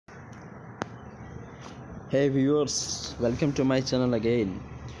Hey viewers, welcome to my channel again.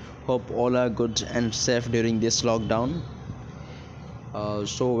 Hope all are good and safe during this lockdown.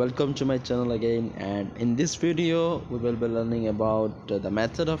 Welcome to my channel again, and in this video we will be learning about the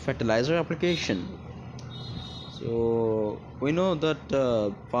method of fertilizer application. So we know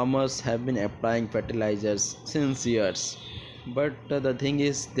that farmers have been applying fertilizers since years, but the thing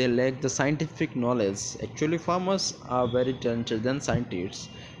is they lack the scientific knowledge. Actually, farmers are very talented than scientists.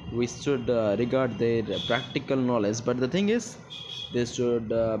 We should regard their practical knowledge, but the thing is they should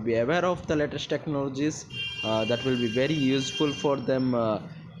be aware of the latest technologies that will be very useful for them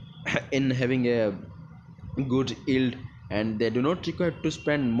in having a good yield, and they do not require to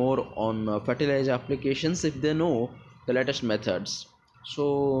spend more on fertilizer applications if they know the latest methods.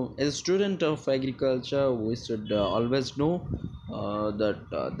 So as a student of agriculture we should always know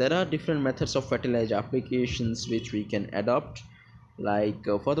that there are different methods of fertilizer applications which we can adopt, like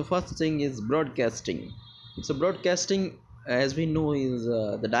for the first thing is broadcasting. So broadcasting, as we know, is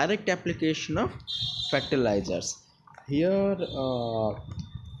the direct application of fertilizers. Here the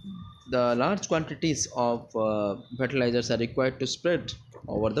large quantities of fertilizers are required to spread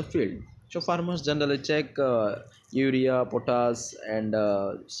over the field. So farmers generally check urea, potash, and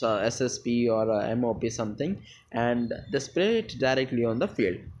SSP or MOP something, and they spray it directly on the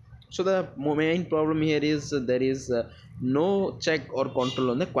field. So the main problem here is there is no check or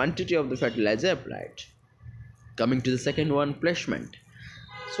control on the quantity of the fertilizer applied. Coming to the second one, placement.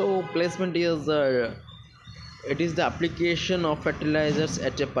 So placement is it is the application of fertilizers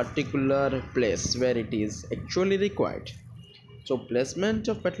at a particular place where it is actually required. So placement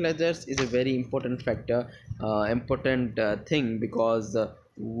of fertilizers is a very important factor, important thing, because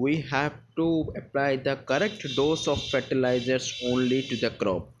we have to apply the correct dose of fertilizers only to the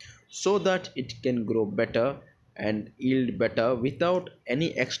crop so that it can grow better and yield better without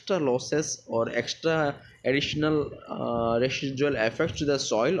any extra losses or extra additional residual effects to the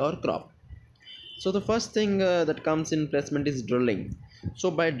soil or crop. So the first thing that comes in placement is drilling.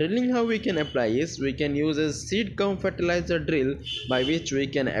 So by drilling, how we can apply is we can use a seed cum fertilizer drill, by which we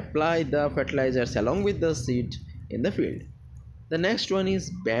can apply the fertilizers along with the seed in the field. The next one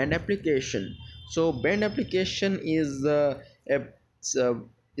is band application. So band application is a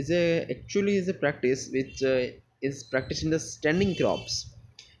actually is a practice which is practiced in the standing crops.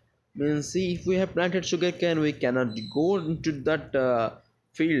 Means, see, if we have planted sugarcane, we cannot go into that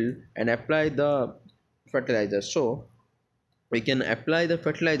field and apply the fertilizer. So we can apply the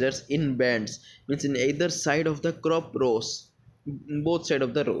fertilizers in bands, means in either side of the crop rows, in both side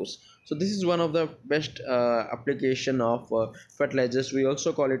of the rows. So this is one of the best application of fertilizers. We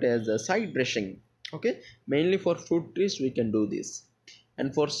also call it as side brushing. Okay, mainly for fruit trees we can do this.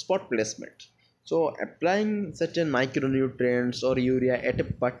 And for spot placement, so applying certain micronutrients or urea at a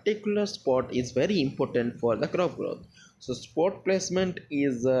particular spot is very important for the crop growth. So spot placement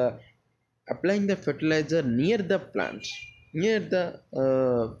is applying the fertilizer near the plant, near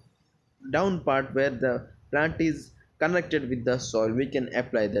the down part where the plant is connected with the soil, we can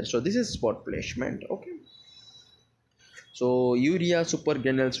apply there. So this is spot placement. Okay, so urea super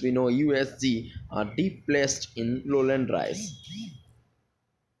granules, we know USG, are deep placed in lowland rice.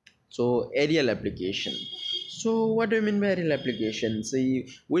 So aerial application. So what do you mean by aerial application? See,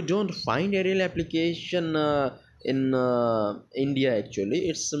 we don't find aerial application in India. Actually,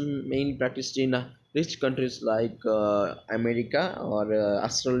 it's mainly practiced in rich countries like America or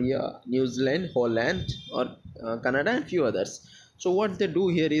Australia, New Zealand, Holland, or Canada, and few others. So what they do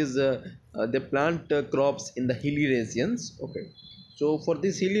here is they plant crops in the hilly regions. Okay, so for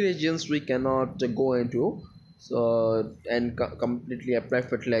these hilly regions we cannot go into and completely apply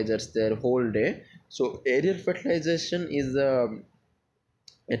fertilizers there whole day. So aerial fertilization is a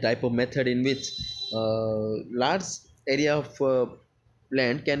type of method in which large area of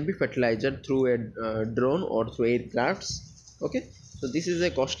land can be fertilized through a drone or through aircrafts. Okay, so this is a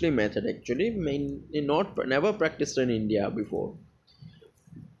costly method, actually mainly not never practiced in India before.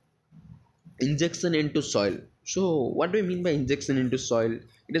 Injection into soil. So what do we mean by injection into soil?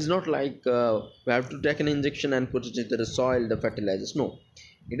 It is not like we have to take an injection and put it into the soil, the fertilizers. No,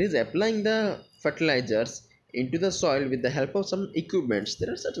 it is applying the fertilizers into the soil with the help of some equipments.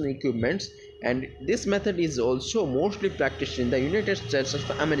 There are certain equipments, and this method is also mostly practiced in the United States of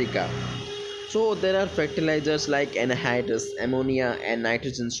America. So there are fertilizers like anhydrous ammonia and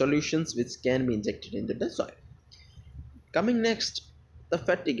nitrogen solutions which can be injected into the soil. Coming next, the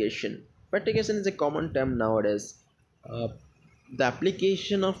fertigation. Fertigation is a common term nowadays. Uh, the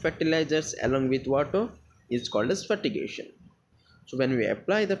application of fertilizers along with water is called as fertigation. So when we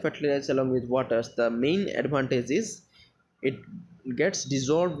apply the fertilizers along with waters, the main advantage is it gets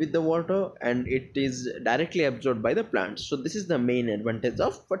dissolved with the water and it is directly absorbed by the plants. So this is the main advantage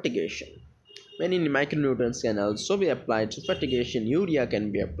of fertigation. Many micronutrients can also be applied to fertigation. Urea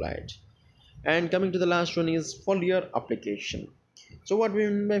can be applied. And coming to the last one is foliar application. So what we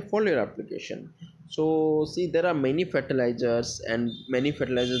mean by foliar application? So see, there are many fertilizers and many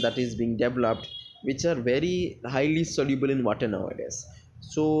fertilizers that is being developed which are very highly soluble in water nowadays.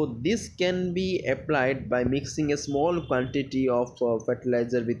 So this can be applied by mixing a small quantity of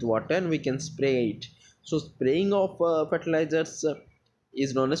fertilizer with water and we can spray it. So spraying of fertilizers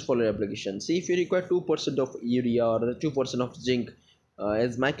is known as foliar application. See, if you require 2% of urea or 2% of zinc,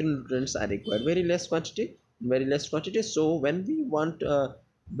 as micronutrients are required very less quantity. So when we want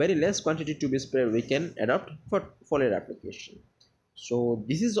very less quantity to be sprayed, we can adopt for foliar application. So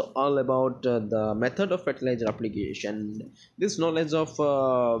this is all about the method of fertilizer application. This knowledge of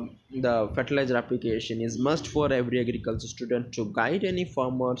the fertilizer application is must for every agriculture student to guide any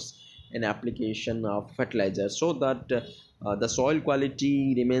farmers in application of fertilizer, so that the soil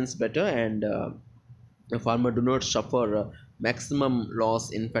quality remains better and the farmer do not suffer maximum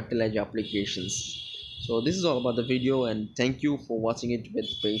loss in fertilizer applications. So this is all about the video, and thank you for watching it with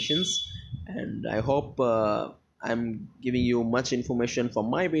patience. And I hope I'm giving you much information from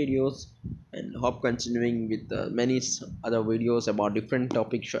my videos, and hope continuing with many other videos about different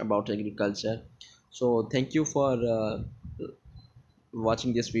topics about agriculture. So thank you for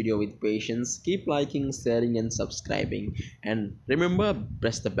watching this video with patience. Keep liking, sharing and subscribing, and remember,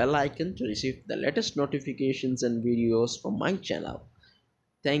 press the bell icon to receive the latest notifications and videos from my channel.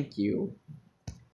 Thank you.